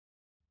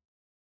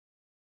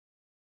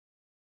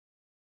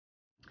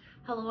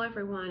Hello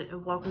everyone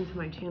and welcome to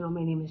my channel.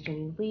 My name is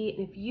Jenny Lee,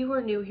 and if you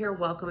are new here,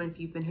 welcome, and if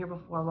you've been here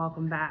before,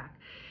 welcome back.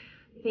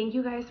 Thank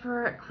you guys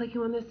for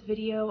clicking on this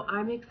video.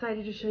 I'm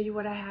excited to show you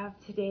what I have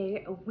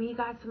today. We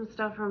got some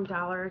stuff from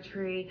Dollar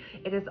Tree.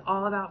 It is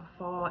all about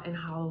fall and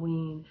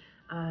Halloween.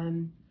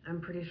 I'm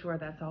pretty sure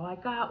that's all I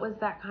got was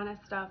that kind of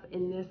stuff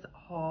in this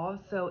haul.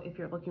 So if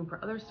you're looking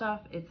for other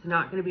stuff, it's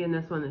not going to be in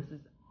this one. This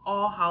is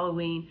all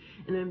Halloween,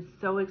 and I'm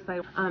so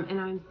excited.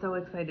 I'm so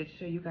excited to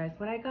show you guys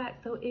what I got.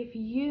 So if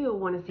you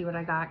want to see what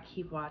I got,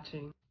 keep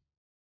watching.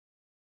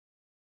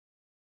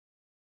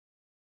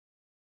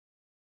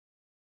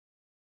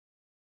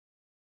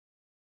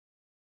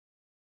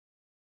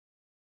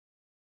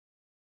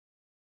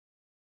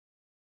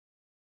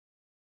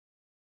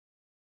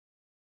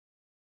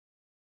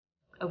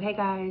 Okay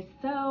guys,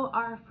 so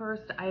our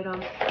first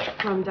item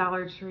from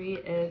Dollar Tree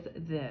is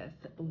this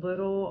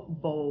little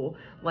bowl,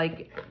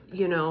 like,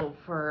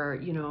 for,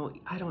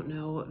 I don't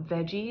know,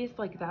 veggies.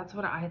 Like, that's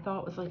what I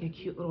thought was like a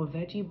cute little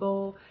veggie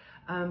bowl.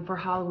 For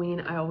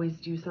Halloween, I always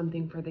do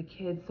something for the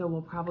kids, so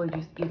we'll probably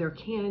do either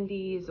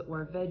candies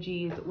or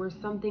veggies or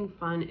something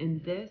fun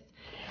in this.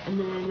 And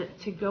then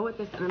to go with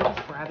this, and I'm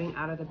just grabbing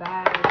out of the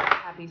bag,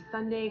 happy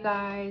Sunday,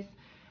 guys.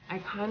 I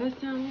kind of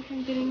sound like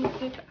I'm getting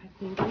sick. I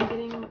think I'm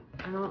getting,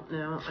 I don't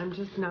know. I'm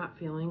just not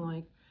feeling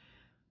like,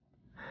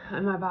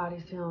 my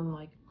body's feeling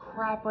like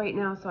crap right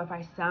now. So if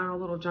I sound a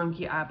little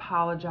junky, I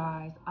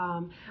apologize.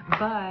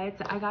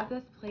 But I got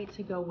this plate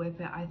to go with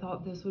it. I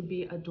thought this would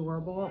be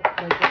adorable,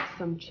 like with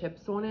some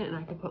chips on it. And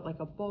I could put like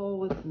a bowl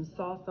with some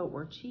salsa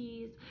or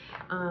cheese.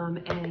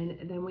 And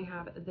then we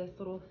have this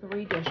little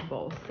 3-dish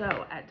bowl.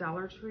 So at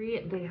Dollar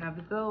Tree, they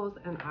have those.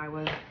 And I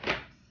was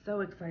so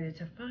excited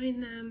to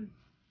find them.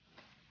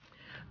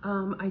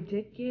 I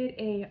did get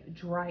a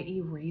dry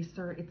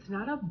eraser. It's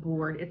not a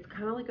board. It's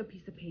kind of like a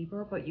piece of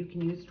paper, but you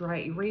can use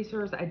dry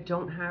erasers. I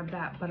don't have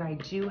that, but I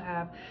do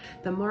have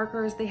the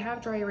markers. They have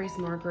dry erase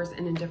markers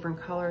and in different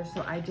colors,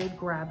 so I did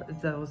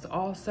grab those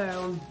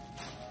also.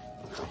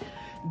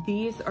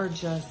 These are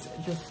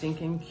just the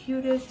stinking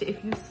cutest.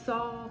 If you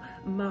saw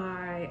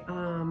my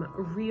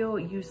reel,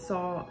 you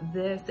saw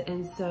this,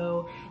 and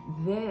so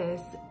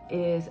this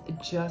is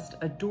just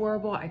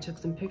adorable. I took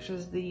some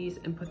pictures of these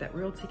and put that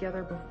reel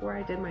together before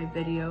I did my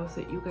video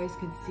so that you guys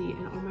could see.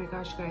 And oh my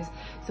gosh, guys,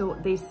 so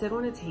they sit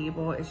on a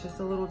table. It's just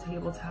a little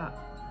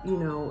tabletop,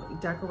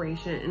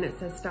 decoration, and it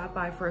says stop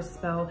by for a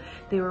spell.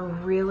 They were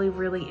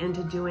really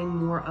into doing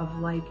more of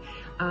like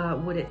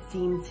what it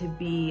seemed to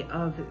be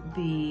of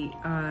the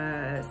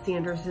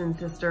Sanderson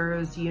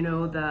sisters,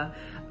 the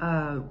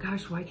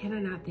gosh, why can I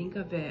not think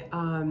of it,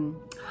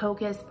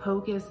 Hocus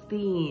Pocus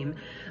theme,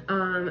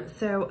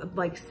 so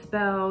like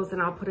spells,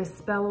 and I'll put a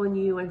spell on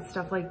you and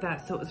stuff like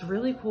that. So it was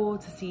really cool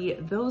to see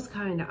those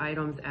kind of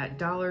items at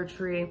Dollar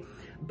Tree.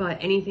 But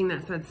anything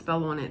that said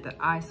spell on it that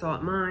I saw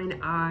at mine,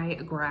 I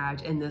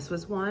grabbed, and this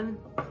was one.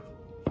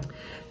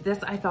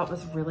 This I thought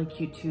was really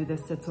cute too.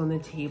 This sits on the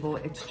table.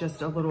 It's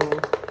just a little,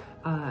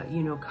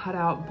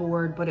 cutout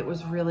board, but it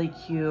was really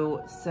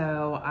cute.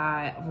 So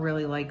I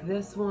really like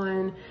this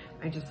one.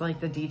 I just like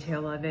the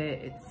detail of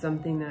it. It's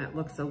something that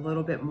looks a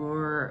little bit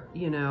more,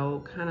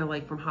 kind of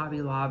like from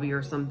Hobby Lobby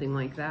or something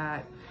like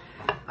that.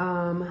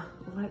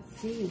 Let's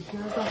see,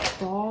 here's a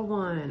fall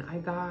one I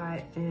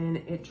got, and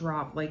it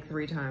dropped like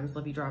 3 times.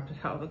 Libby dropped it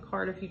out of the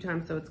cart a few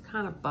times, so it's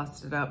kind of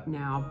busted up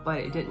now, but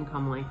it didn't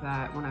come like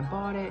that when I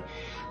bought it.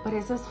 But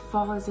it says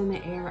fall is in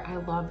the air. I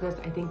love this.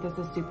 I think this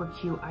is super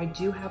cute. I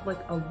do have like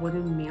a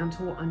wooden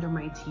mantle under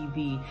my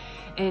TV,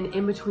 and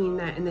in between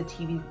that and the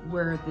TV,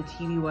 where the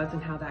TV was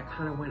and how that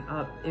kind of went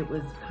up, it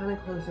was kind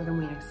of closer than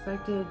we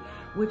expected,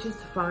 which is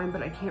fine,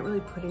 but I can't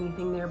really put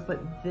anything there.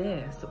 But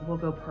this will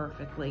go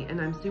perfectly,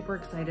 and I'm super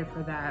excited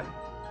for that.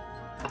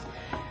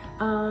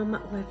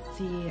 Let's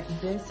see,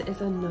 this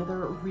is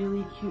another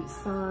really cute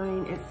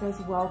sign. It says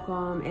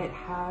welcome. It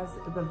has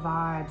the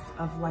vibes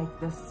of like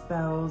the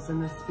spells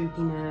and the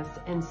spookiness,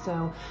 and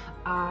so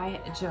I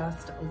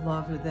just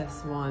love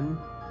this one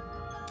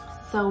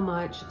so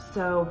much.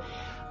 So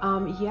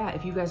yeah,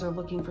 if you guys are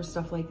looking for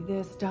stuff like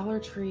this, Dollar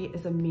Tree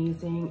is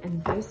amazing.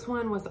 And this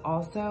one was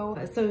also,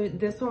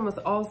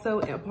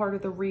 a part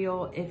of the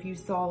reel if you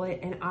saw it,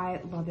 and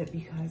I love it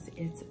because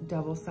it's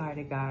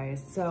double-sided,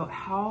 guys. So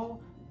how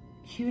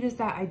cute is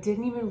that? I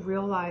didn't even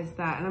realize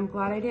that, and I'm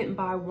glad I didn't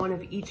buy one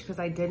of each, because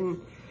I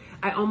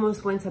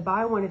almost went to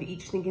buy one of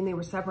each thinking they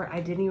were separate.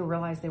 I didn't even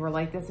realize they were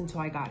like this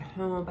until I got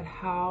home. But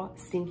how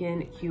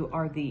stinking cute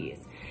are these?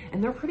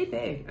 And they're pretty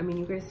big. I mean,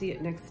 you guys see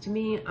it next to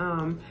me,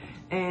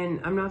 and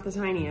I'm not the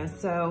tiniest,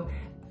 so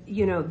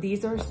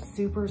these are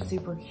super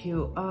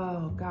cute.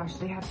 Oh gosh,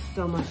 they have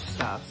so much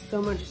stuff.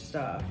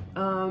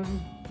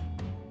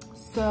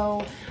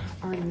 So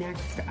our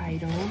next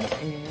item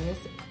is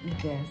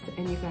this,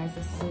 and you guys,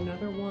 this is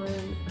another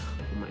one.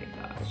 Oh my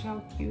gosh,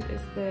 how cute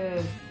is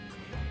this?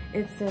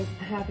 It says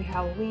happy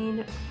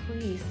Halloween,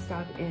 please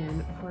stop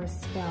in for a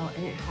spell,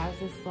 and it has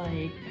this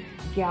like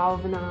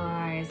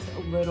galvanized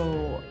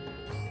little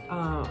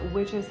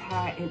witch's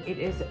hat, and it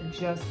is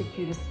just the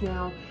cutest.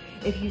 Now,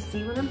 if you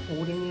see when I'm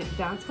holding it,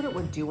 that's what it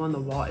would do on the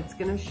wall. It's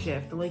gonna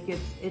shift, like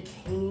it's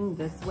hanging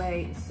this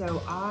way.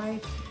 So I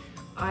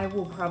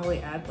will probably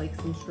add like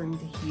some string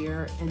to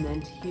here and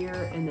then to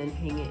here and then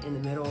hang it in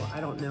the middle. I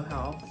don't know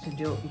how else to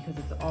do it because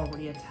it's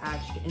already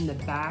attached in the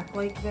back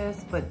like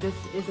this, but this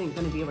isn't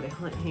gonna be able to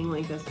hang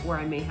like this, or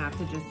I may have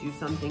to just do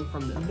something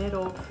from the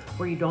middle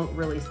where you don't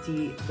really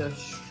see the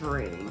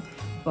string.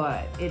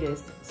 But it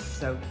is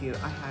so cute.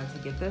 I had to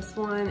get this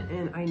one,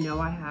 and I know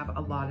I have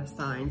a lot of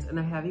signs, and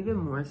I have even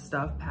more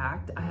stuff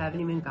packed. I haven't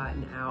even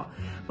gotten out,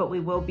 but we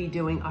will be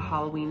doing a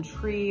Halloween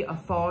tree, a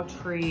fall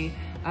tree,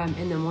 and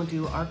then we'll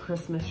do our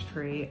Christmas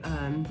tree.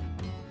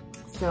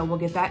 So we'll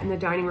get that in the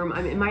dining room.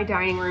 I'm in my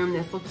dining room.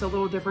 This looks a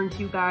little different to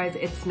you guys.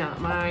 It's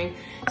not my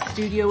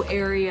studio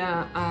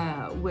area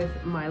with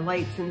my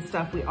lights and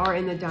stuff. We are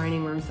in the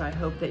dining room, so I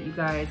hope that you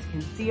guys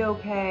can see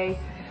okay.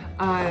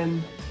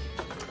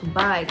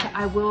 But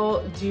I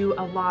will do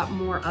a lot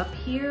more up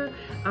here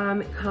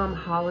come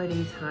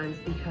holiday times,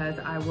 because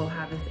I will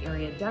have this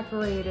area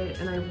decorated,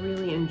 and I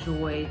really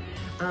enjoy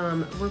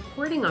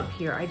recording up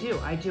here. I do.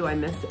 I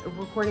miss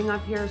recording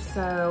up here.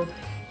 So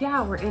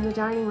yeah, we're in the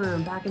dining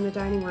room, back in the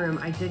dining room.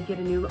 I did get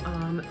a new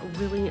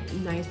really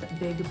nice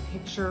big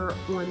picture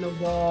on the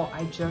wall.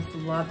 I just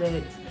love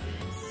it.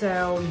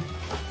 So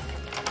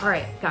all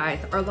right,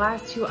 guys, our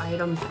last two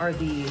items are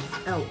these.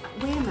 Oh,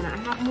 wait a minute, I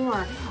have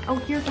more. Oh,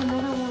 here's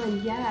another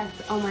one, yes.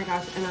 Oh my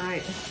gosh, and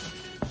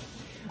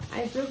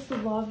I just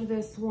love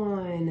this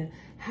one.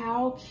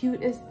 How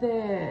cute is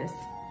this?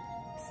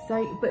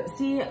 But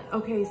see,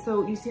 okay,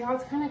 so you see how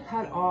it's kind of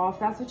cut off?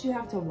 That's what you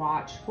have to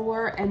watch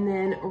for. And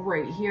then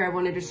right here, I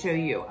wanted to show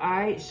you.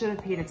 I should have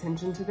paid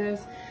attention to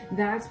this.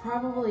 That's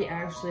probably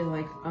actually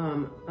like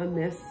a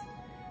miss,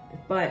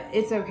 but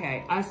it's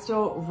okay. I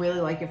still really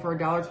like it. For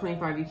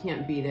 $1.25, you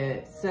can't beat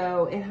it.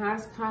 So it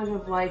has kind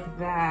of like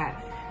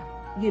that,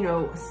 you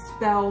know,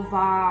 spell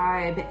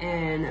vibe,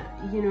 and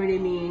you know what I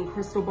mean,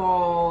 crystal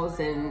balls,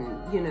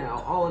 and you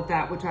know, all of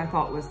that, which I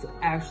thought was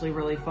actually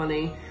really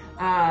funny.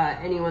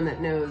 Anyone that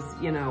knows,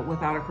 you know,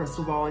 without a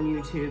crystal ball on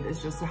YouTube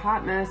is just a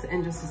hot mess,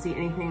 and just to see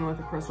anything with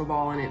a crystal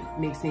ball in it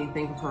makes me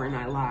think of her, and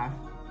I laugh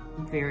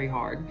very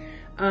hard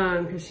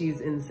because she's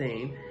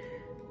insane.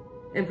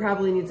 And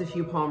probably needs a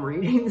few palm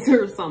readings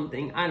or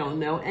something. I don't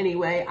know.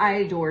 Anyway, I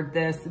adored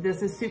this.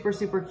 This is super,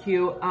 super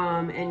cute.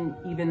 And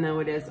even though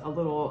it is a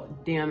little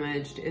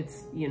damaged,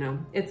 it's, you know,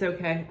 it's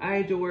okay. I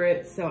adore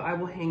it. So I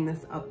will hang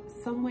this up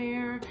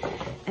somewhere.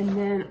 And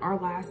then our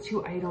last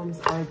two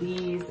items are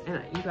these.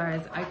 And you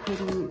guys, I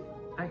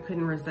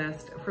couldn't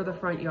resist. For the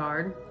front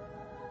yard,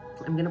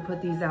 I'm gonna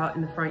put these out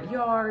in the front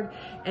yard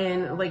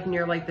and like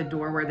near like the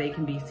door where they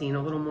can be seen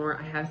a little more.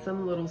 I have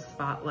some little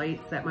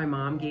spotlights that my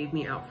mom gave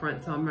me out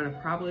front, so I'm gonna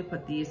probably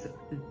put these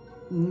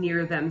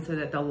near them so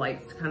that the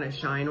lights kind of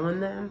shine on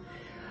them.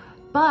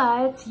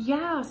 But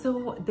yeah,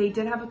 so they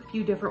did have a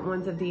few different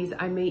ones of these.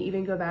 I may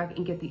even go back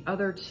and get the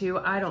other two.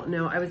 I don't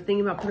know. I was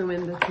thinking about putting them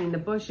in between the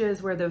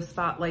bushes where those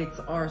spotlights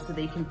are so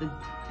they could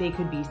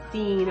be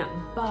seen,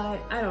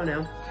 but I don't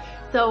know.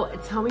 So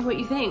tell me what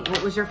you think.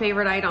 What was your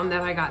favorite item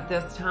that I got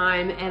this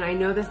time? And I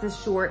know this is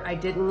short. I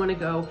didn't want to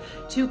go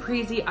too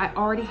crazy. I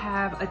already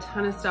have a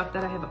ton of stuff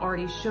that I have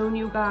already shown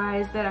you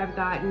guys that I've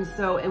gotten.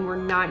 So, and we're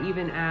not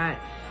even at,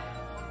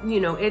 you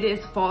know, it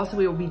is fall, so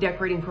we will be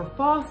decorating for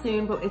fall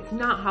soon, but it's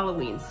not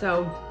Halloween.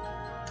 So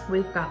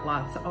we've got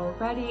lots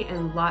already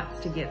and lots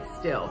to get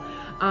still.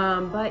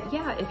 But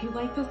yeah, if you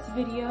like this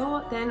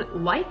video,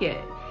 then like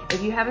it.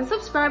 If you haven't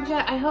subscribed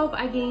yet, I hope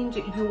I gained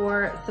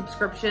your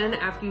subscription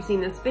after you've seen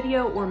this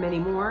video or many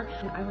more.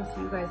 And I will see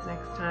you guys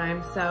next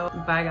time. So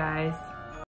bye guys.